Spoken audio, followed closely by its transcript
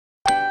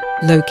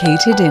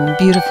Located in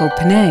beautiful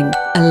Penang,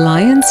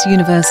 Allianze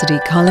University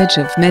College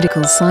of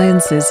Medical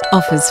Sciences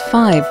offers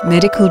 5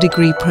 medical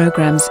degree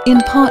programs in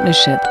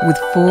partnership with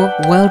 4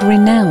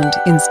 world-renowned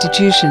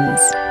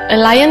institutions.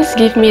 Allianze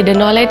gives me the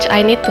knowledge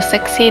I need to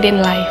succeed in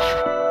life.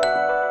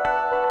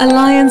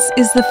 Allianze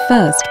is the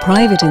first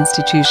private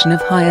institution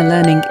of higher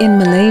learning in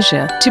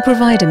Malaysia to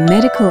provide a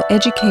medical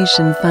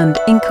education fund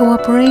in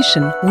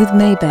cooperation with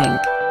Maybank.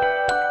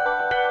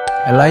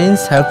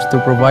 Allianze helps to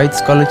provide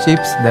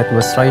scholarships that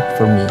was right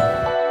for me.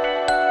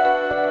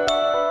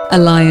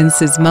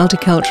 Alliance's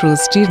multicultural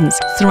students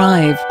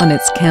thrive on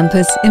its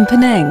campus in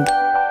Penang.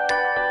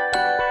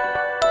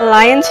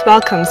 Allianze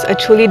welcomes a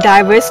truly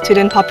diverse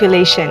student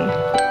population.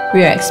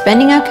 We are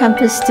expanding our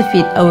campus to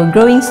fit our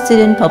growing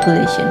student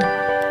population.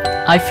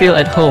 I feel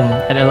at home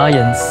at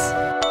Allianze.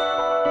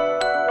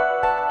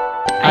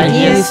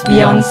 Ideas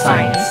beyond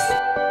science.